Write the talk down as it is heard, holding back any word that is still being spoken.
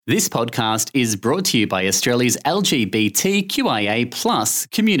This podcast is brought to you by Australia's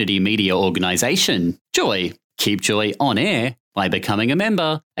LGBTQIA+ community media organisation, Joy. Keep Joy on air by becoming a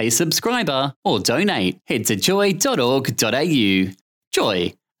member, a subscriber, or donate. Head to joy.org.au.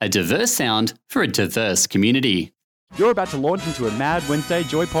 Joy, a diverse sound for a diverse community. You're about to launch into a Mad Wednesday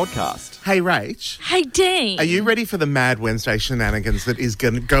Joy podcast. Hey, Rach. Hey, Dean. Are you ready for the Mad Wednesday shenanigans that is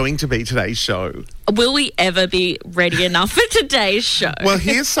going to be today's show? Will we ever be ready enough for today's show? Well,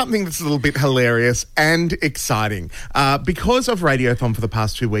 here's something that's a little bit hilarious and exciting. Because of Radiothon for the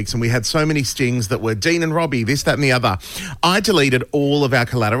past 2 weeks, and we had so many stings that were Dean and Robbie, this, that and the other, I deleted all of our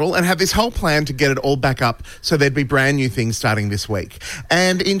collateral and had this whole plan to get it all back up so there'd be brand new things starting this week.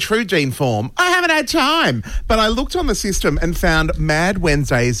 And in true Dean form, I haven't had time, but I looked on the system and found Mad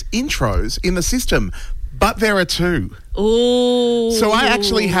Wednesday's intros in the system. But there are two. Ooh. So I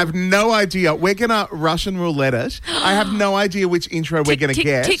actually have no idea. We're going to Russian roulette it. I have no idea which intro we're going to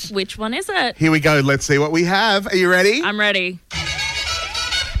get. Tick, which one is it? Here we go. Let's see what we have. Are you ready? I'm ready.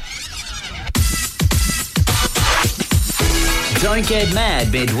 Don't get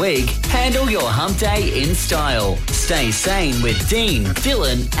mad midweek. Handle your hump day in style. Stay sane with Dean,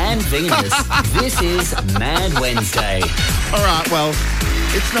 Dylan and Venus. This is Mad Wednesday. All right, well,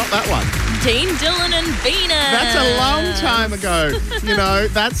 it's not that one. Dean, Dylan and Venus. That's a long time ago. You know,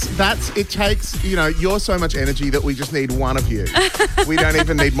 it takes, you're so much energy that we just need one of you. We don't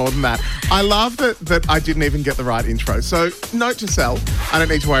even need more than that. I love that I didn't even get the right intro. So note to self, I don't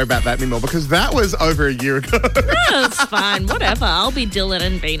need to worry about that anymore because that was over a year ago. That's fine. Whatever. I'll be Dylan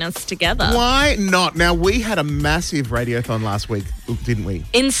and Venus together. Why not? Now, we had a massive radiothon last week, didn't we?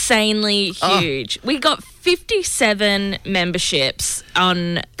 Insanely huge. We got 57 memberships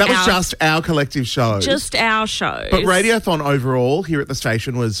on That was just our collective shows. Just our shows. But Radiothon overall here at the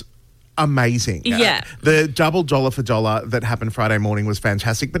station was amazing. Yeah. The double dollar for dollar that happened Friday morning was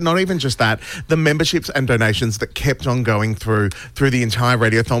fantastic. But not even just that, the memberships and donations that kept on going through the entire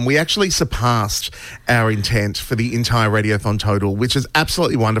Radiothon. We actually surpassed our intent for the entire Radiothon total, which is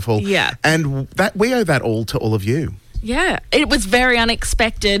absolutely wonderful. Yeah. And that we owe that all to all of you. Yeah, it was very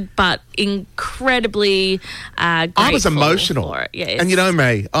unexpected, but incredibly grateful. I was emotional. For it. Yes. And you know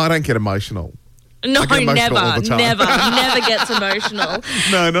me, I don't get emotional. No, I get emotional all the time. never gets emotional.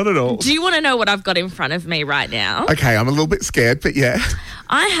 No, not at all. Do you want to know what I've got in front of me right now? Okay, I'm a little bit scared, but yeah.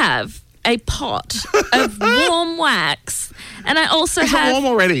 I have a pot of warm wax, and I also have... Is it warm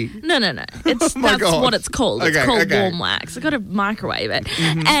already? No. That's God. what it's called. It's called warm wax. I've got to microwave it.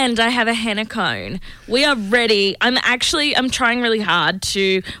 Mm-hmm. And I have a henna cone. We are ready. I'm trying really hard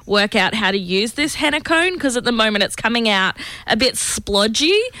to work out how to use this henna cone because at the moment it's coming out a bit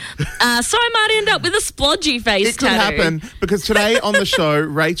splodgy. So I might end up with a splodgy face tattoo. It could happen because today on the show,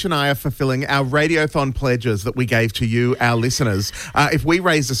 Rach and I are fulfilling our Radiothon pledges that we gave to you, our listeners. If we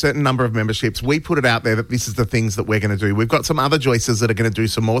raised a certain number of memberships, we put it out there that this is the things that we're going to do. We've got some other Joyces that are going to do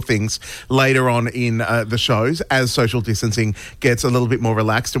some more things later on in the shows as social distancing gets a little bit more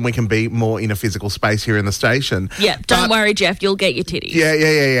relaxed and we can be more in a physical space here in the station. Yeah, don't worry, Jeff, you'll get your titties.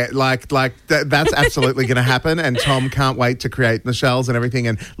 Yeah. That's absolutely going to happen, and Tom can't wait to create the shells and everything,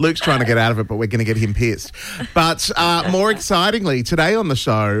 and Luke's trying to get out of it, but we're going to get him pissed. But more excitingly, today on the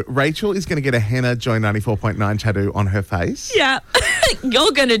show, Rachel is going to get a henna Joy 94.9 tattoo on her face. Yeah.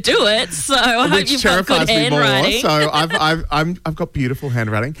 You're going to do it, so I hope you've got good handwriting. So I've got beautiful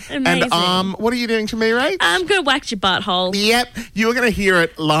handwriting. Amazing. And what are you doing to me, Rach? I'm going to wax your butthole. Yep, you are going to hear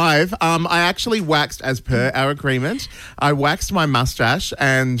it live. I actually waxed as per our agreement. I waxed my mustache,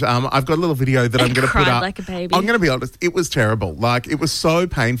 and I've got a little video that I'm going to put up. Like a baby. I'm going to be honest, it was terrible. Like, it was so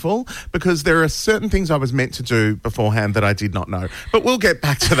painful because there are certain things I was meant to do beforehand that I did not know. But we'll get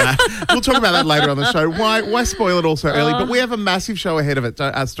back to that. We'll talk about that later on the show. Why spoil it all so early? But we have a massive show ahead of it,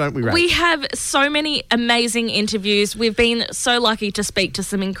 don't we, Rach? We have so many amazing interviews. We've been so lucky to speak to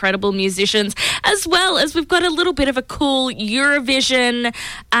some incredible musicians, as well as we've got a little bit of a cool Eurovision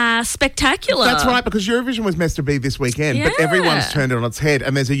spectacular. That's right, because Eurovision was meant to be this weekend, but everyone's turned it on its head,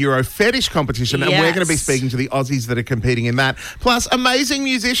 and there's a Euro fetish competition, and we're going to be speaking to the Aussies that are competing in that, plus amazing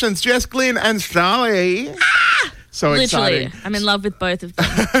musicians, Jess Glynn and Starly. So literally, exciting. I'm in love with both of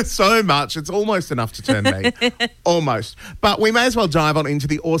them. So much. It's almost enough to turn me. Almost. But we may as well dive on into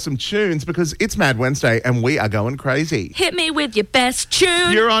the awesome tunes because it's Mad Wednesday and we are going crazy. Hit me with your best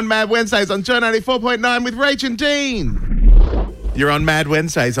tune. You're on Mad Wednesdays on Joy 94.9 with Rach and Dean. You're on Mad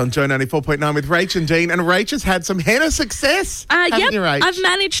Wednesdays on Joy 94.9 with Rach and Dean, and Rach has had some henna success, haven't you, Rach? I've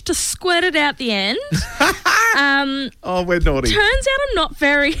managed to squirt it out the end. Oh, we're naughty. Turns out I'm not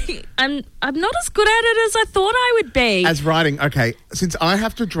as good at it as I thought I would be. As writing, okay, since I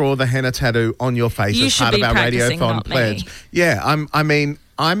have to draw the henna tattoo on your face as part of our Radiothon pledge. Yeah,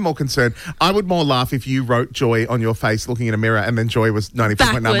 I'm more concerned. I would more laugh if you wrote Joy on your face looking in a mirror and then Joy was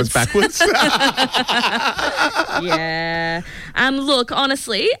 94.9 was backwards. Yeah. Look,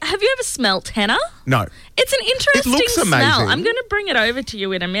 honestly, have you ever smelt henna? No. It's an interesting It looks smell. amazing. I'm going to bring it over to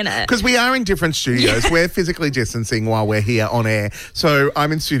you in a minute. Because we are in different studios. We're physically distancing while we're here on air. So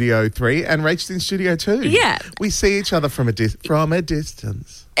I'm in Studio 3 and Rachel's in Studio 2. Yeah. We see each other from a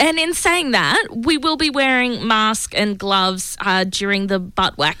distance. And in saying that, we will be wearing masks and gloves during the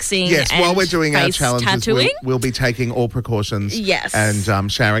butt waxing. Yes, and while we're doing our face challenges, tattooing. we'll be taking all precautions. Yes.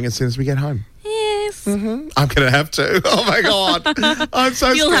 And showering as soon as we get home. Yes. I'm going to have to. Oh, my God. I'm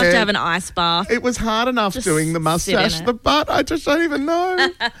so You'll scared. have to have an ice bath. It was hard enough Just doing the sit in mustache, it. the butt. I just don't even know.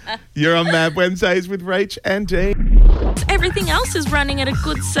 You're on Mad Wednesdays with Rach and Dean. Everything else is running at a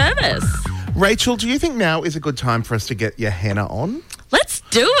good service. Rachel, do you think now is a good time for us to get your henna on? Let's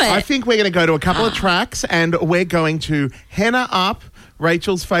do it. I think we're going to go to a couple of tracks and we're going to henna up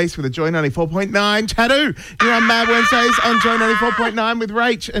Rachel's face with a Joy 94.9 tattoo. You're on Mad Wednesdays on Joy 94.9 with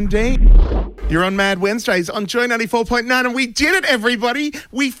Rach and Dean. You're on Mad Wednesdays on Joy 94.9 and we did it, everybody.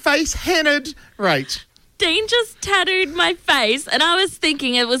 We face hennaed Rach. Dean just tattooed my face, and I was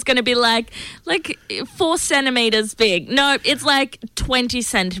thinking it was going to be like 4 centimeters big. No, it's like 20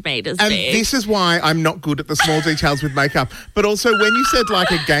 centimeters And big. this is why I'm not good at the small details with makeup. But also when you said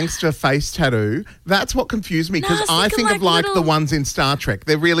like a gangster face tattoo, that's what confused me because No, I I was think thinking of like little- the ones in Star Trek.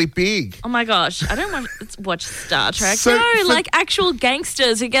 They're really big. Oh my gosh, I don't want to watch Star Trek. So- Like actual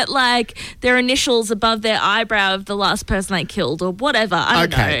gangsters who get like their initials above their eyebrow of the last person they killed or whatever. I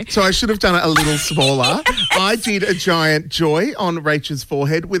don't know. So I should have done it a little smaller. I did a giant Joy on Rachel's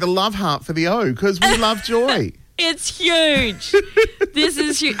forehead with a love heart for the O because we love Joy. It's huge. This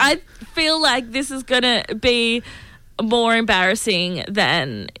is huge. I feel like this is going to be more embarrassing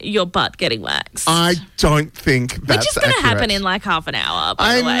than your butt getting waxed. I don't think that's Which is going to happen accurate. in like half an hour,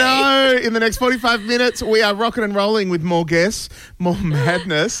 by the way. I know. In the next 45 minutes, we are rocking and rolling with more guests, more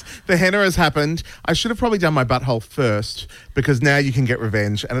madness. The henna has happened. I should have probably done my butthole first because now you can get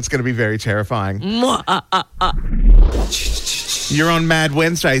revenge and it's going to be very terrifying. You're on Mad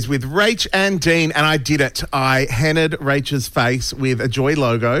Wednesdays with Rach and Dean, and I did it. I hennaed Rach's face with a Joy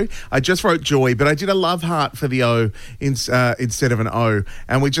logo. I just wrote Joy, but I did a love heart for the O instead of an O.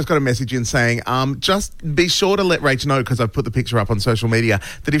 And we just got a message in saying, just be sure to let Rach know, because I've put the picture up on social media,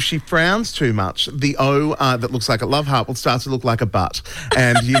 that if she frowns too much, the O that looks like a love heart will start to look like a butt.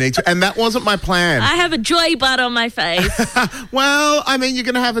 And you need to, and that wasn't my plan. I have a joy butt on my face. Well, I mean, you're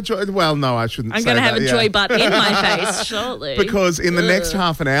going to have a Joy. Well, no, I shouldn't I'm say going to that, have a yeah. joy butt in my face shortly. Because in the next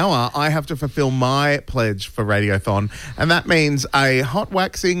half an hour, I have to fulfill my pledge for Radiothon, and that means a hot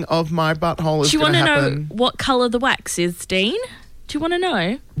waxing of my butthole is Do you going want to to know happen. what colour the wax is, Dean? Do you want to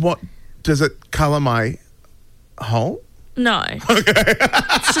know? What does it colour my hole? No.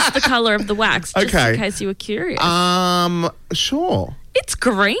 It's just the colour of the wax, just Okay. in case you were curious. Sure. It's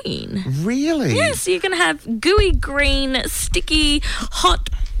green. Really? Yeah, so you're going to have gooey green, sticky, hot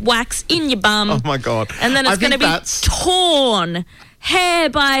wax in your bum. Oh my God. And then I it's going to think be that's- torn hair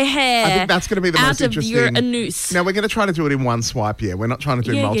by hair. I think that's going to be the out most of interesting. your anus. Now, we're going to try to do it in one swipe, yeah. We're not trying to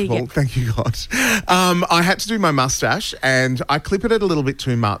do Yeah, multiple. yeah. Thank you, God. I had to do my mustache and I clipped it a little bit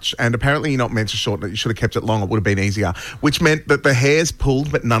too much, and apparently you're not meant to shorten it. You should have kept it long. It would have been easier, which meant that the hairs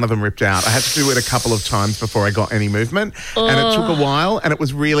pulled, but none of them ripped out. I had to do it a couple of times before I got any movement, and it took a while, and it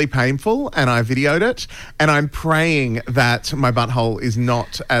was really painful, and I videoed it, and I'm praying that my butthole is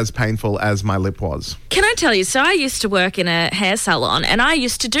not as painful as my lip was. Can I tell you, so I used to work in a hair salon and I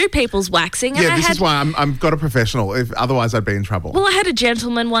used to do people's waxing. And Yeah, I this had, is why I've got a professional. Otherwise, I'd be in trouble. Well, I had a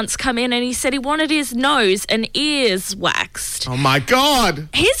gentleman once come in and he said he wanted his nose and ears waxed. Oh, my God.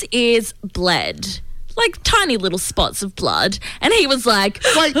 His ears bled. Like tiny little spots of blood. And he was like,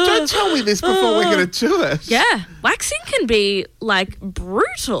 Wait, don't tell me this before we're going to do it. yeah, waxing can be like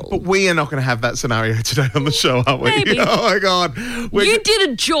brutal. But we are not going to have that scenario today on the show, are we? Maybe. Oh, my God. You did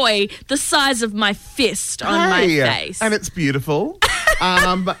a joy the size of my fist on my face. And it's beautiful.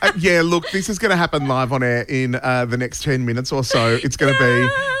 Yeah, look, this is going to happen live on air in the next 10 minutes or so. It's going to be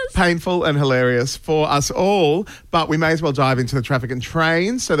painful and hilarious for us all, but we may as well dive into the traffic and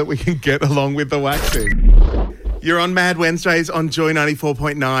trains so that we can get along with the waxing. You're on Mad Wednesdays on Joy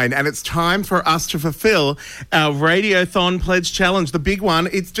 94.9, and it's time for us to fulfill our Radiothon Pledge Challenge, the big one.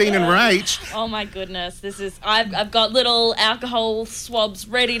 It's Dean and Rach. Oh my goodness, this is I've got little alcohol swabs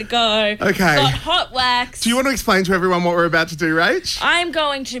ready to go. Okay. Got hot wax. Do you want to explain to everyone what we're about to do, Rach? I'm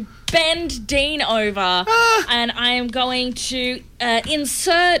going to bend Dean over and I am going to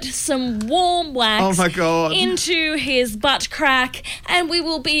insert some warm wax Oh my God. into his butt crack, and we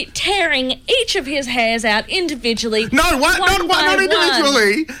will be tearing each of his hairs out individually individually. No, what? One by Not one.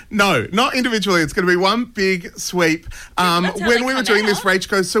 individually. No, not individually. It's going to be one big sweep. that's how When they we were come doing this, out. Rach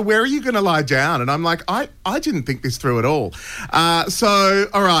goes, so where are you going to lie down? And I'm like, I didn't think this through at all. So,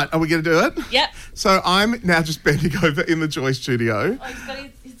 all right, are we going to do it? Yep. So I'm now just bending over in the Joy studio. Oh,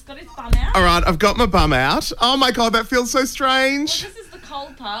 he's got his bum out. All right, I've got my bum out. Oh, my God, that feels so strange. This is the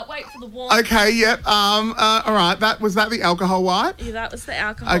cold part. Wait for the warm. Okay, yep. All right, was that the alcohol wipe? Yeah, that was the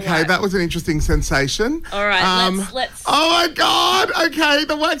alcohol. Okay, wipe. that was an interesting sensation. All right, let's. Oh my God! Okay,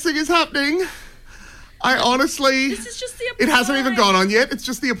 the waxing is happening. I honestly, This is just the it hasn't even gone on yet. It's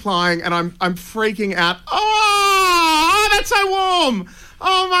just the applying, and I'm freaking out. Oh, that's so warm!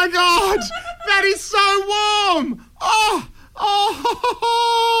 Oh my God, that is so warm!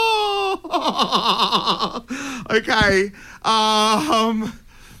 Okay.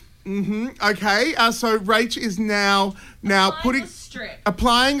 Okay. So Rach is now Applying the strip.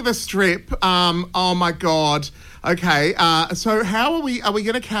 applying the strip. Oh my God. Okay. So how are we? Are we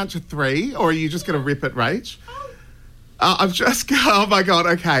going to count to 3, or are you just going to rip it, Rach? I've just. Oh my God.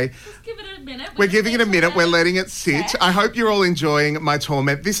 Okay. Just give it a minute. We're giving it a minute. We're letting it sit. Okay. I hope you're all enjoying my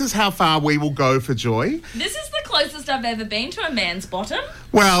torment. This is how far we will go for Joy. This is the closest I've ever been to a man's bottom.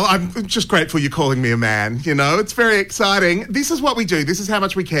 Well, I'm just grateful you're calling me a man, you know. It's very exciting. This is what we do. This is how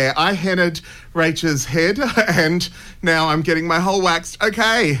much we care. I hennaed Rach's head and now I'm getting my whole waxed.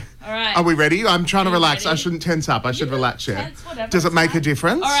 Okay. All right. Are we ready? I'm trying to You relax. ready? I shouldn't tense up. I should can relax, yeah. tense, whatever, Does it it's make a fine.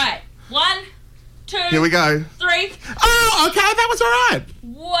 difference? All right. 1, 2. Here we go. 3. Oh, okay. That was all right.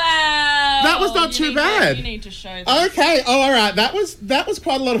 Wow. That was not too bad. You need to show this. Okay. Oh, all right. That was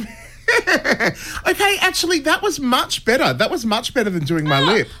quite a lot of... Okay, actually, that was much better. That was much better than doing my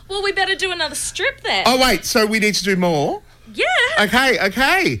lip. Well, we better do another strip then. Oh, wait. So we need to do more? Yeah. Okay.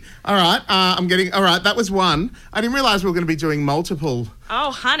 All right. All right, that was one. I didn't realise we were going to be doing multiple.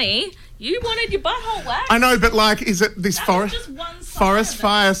 Oh, honey, you wanted your butthole waxed. I know, but like, is it this That forest was just one side forest of it.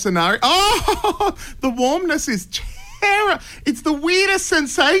 fire scenario? Oh, the warmness is terror. It's the weirdest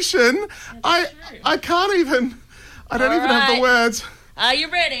sensation. I can't even. I don't even have the right. words. Are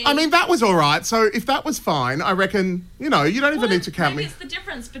you ready? I mean, that was all right. So if that was fine, I reckon, you don't even need to count maybe me. it's the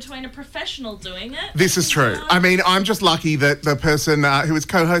difference between a professional doing it. This is true. I mean, I'm just lucky that the person who is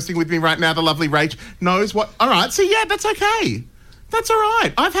co-hosting with me right now, the lovely Rach, knows what... All right, so yeah, that's okay. That's all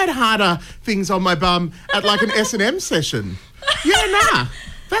right. I've had harder things on my bum at like an S&M session. Yeah, nah,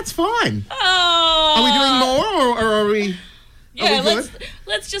 that's fine. Oh. Are we doing more or are we... Yeah, are we good?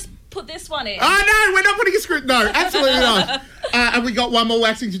 let's just put this one in. Oh, no, we're not putting a script. No, absolutely not. Have we got one more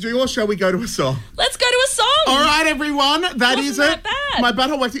waxing to do or shall we go to a song? Let's go to a song. All right, everyone, that is Wasn't it. that bad? My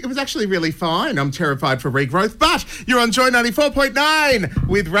butthole waxing, it was actually really fine. I'm terrified for regrowth, but you're on Joy 94.9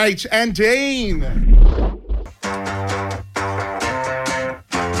 with Rach and Dean.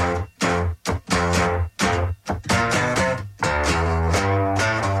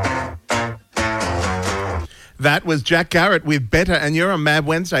 That was Jack Garrett with Better, and you're on Mad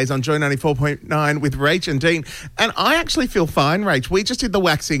Wednesdays on Joy 94.9 with Rach and Dean. And I actually feel fine, Rach. We just did the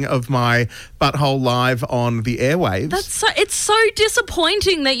waxing of my butthole live on the airwaves. It's so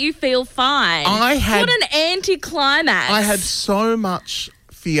disappointing that you feel fine. What an anticlimax. I had so much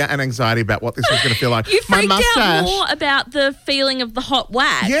fear and anxiety about what this was going to feel like. You my freaked out mustache, more about the feeling of the hot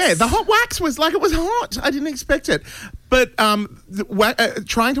wax. Yeah, the hot wax was like, it was hot. I didn't expect it. But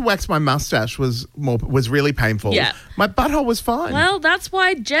trying to wax my mustache was really painful. Yeah. My butthole was fine. Well, that's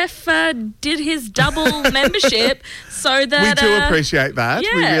why Jeff did his double membership so that... We do appreciate that.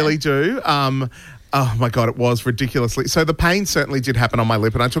 We yeah. really do. Oh, my God, it was ridiculously. So the pain certainly did happen on my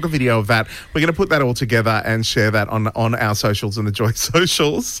lip, and I took a video of that. We're going to put that all together and share that on our socials and the Joy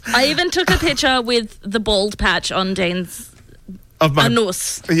socials. I even took a picture with the bald patch on Dean's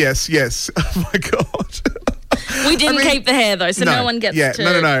anus. Yes. Oh, my God. We didn't keep the hair, though, so no one gets to keep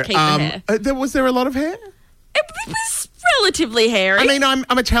the hair. Was there a lot of hair? It was relatively hairy. I mean, I'm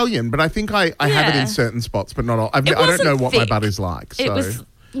Italian, but I think I have it Yeah. in certain spots, but not all. I don't wasn't know what my thick. butt is like. So. It was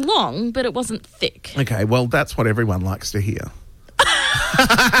long, but it wasn't thick. Okay, well, that's what everyone likes to hear.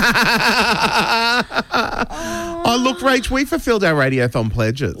 Oh, look, Rach, we fulfilled our Radiothon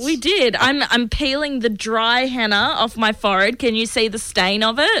pledges. We did. I'm peeling the dry henna off my forehead. Can you see the stain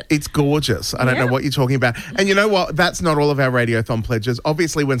of it? It's gorgeous. I don't know what you're talking about. And you know what? That's not all of our Radiothon pledges.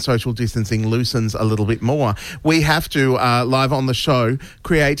 Obviously, when social distancing loosens a little bit more, we have to, live on the show,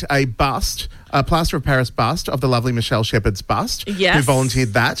 create a bust a plaster of Paris bust of the lovely Michelle Shepherd's bust, Yes. who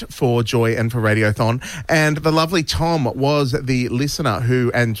volunteered that for Joy and for Radiothon. And the lovely Tom was the listener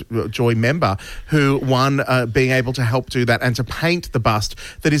and Joy member who won being able to help do that and to paint the bust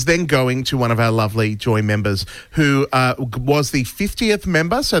that is then going to one of our lovely Joy members who was the 50th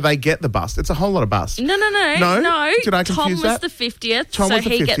member, so they get the bust. It's a whole lot of bust. No. Did I confuse Tom was that? the 50th, Tom so was the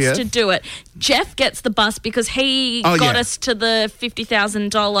he 50th. gets to do it. Jeff gets the bust because he got us to the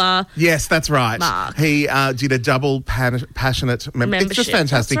 $50,000. Yes, that's right. Mark. He did a double passionate membership. It's just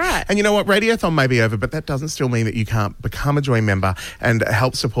fantastic. That's right. And you know what? Radiothon may be over, but that doesn't still mean that you can't become a Joy member and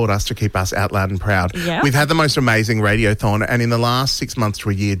help support us to keep us out loud and proud. Yeah. We've had the most amazing Radiothon, and in the last 6 months to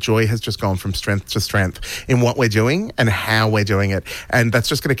a year, Joy has just gone from strength to strength in what we're doing and how we're doing it. And that's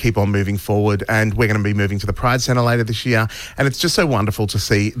just going to keep on moving forward. And we're going to be moving to the Pride Centre later this year. And it's just so wonderful to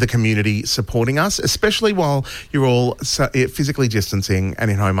see the community supporting us, especially while you're all physically distancing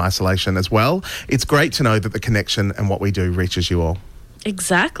and in home isolation as well. It's great to know that the connection and what we do reaches you all.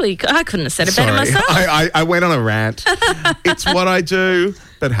 Exactly. I couldn't have said it better Sorry, myself. I went on a rant. It's what I do.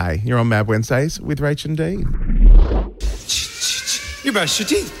 But hey, you're on Mad Wednesdays with Rach and Dean. You brush your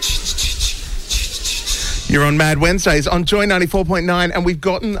teeth. You're on Mad Wednesdays on Joy 94.9, and we've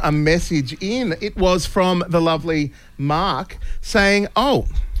gotten a message in. It was from the lovely Mark saying,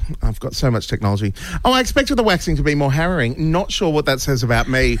 I've got so much technology. I expected the waxing to be more harrowing. Not sure what that says about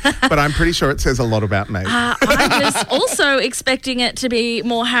me, but I'm pretty sure it says a lot about me. I was also expecting it to be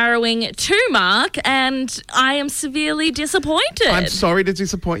more harrowing too, Mark, and I am severely disappointed. I'm sorry to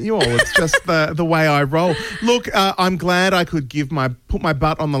disappoint you all. It's just the way I roll. Look, I'm glad I could put my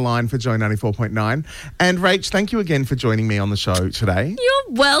butt on the line for Joy 94.9. And Rach, thank you again for joining me on the show today.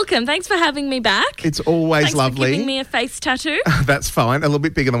 You're welcome. Thanks for having me back. It's always Thanks lovely. for giving me a face tattoo. That's fine. A little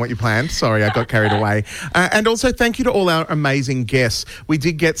bit bigger than what you planned. Sorry, I got carried away. And also, thank you to all our amazing guests. We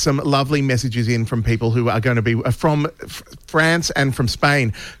did get some lovely messages in from people who are going to be from France and from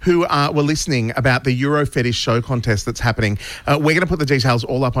Spain who were listening about the Euro Fetish show contest that's happening. We're going to put the details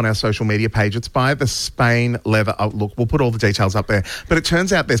all up on our social media page. It's by the Spain Leather Outlook. We'll put all the details up there. But it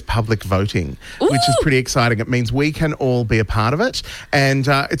turns out there's public voting, which is pretty exciting. It means we can all be a part of it. And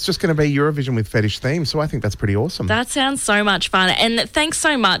it's just going to be Eurovision with fetish themes. So I think that's pretty awesome. That sounds so much fun. And thanks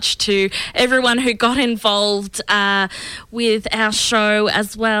so much to everyone who got involved with our show,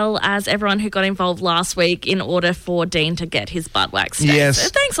 as well as everyone who got involved last week in order for Dean to get his butt waxed. Yes. So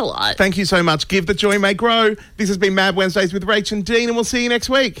thanks a lot. Thank you so much. Give the joy may grow. This has been Mad Wednesdays with Rach and Dean, and we'll see you next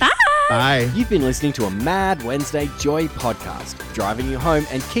week. Bye. Bye. You've been listening to a Mad Wednesday Joy podcast, driving you home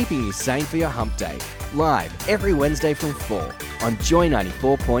and keeping you sane for your hump day. Live every Wednesday from 4 on Joy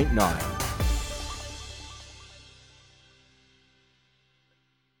 94.9.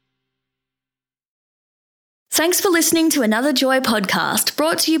 Thanks for listening to another Joy podcast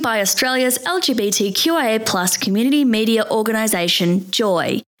brought to you by Australia's LGBTQIA+ community media organisation,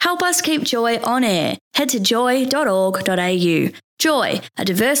 Joy. Help us keep Joy on air. Head to joy.org.au. Joy, a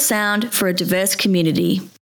diverse sound for a diverse community.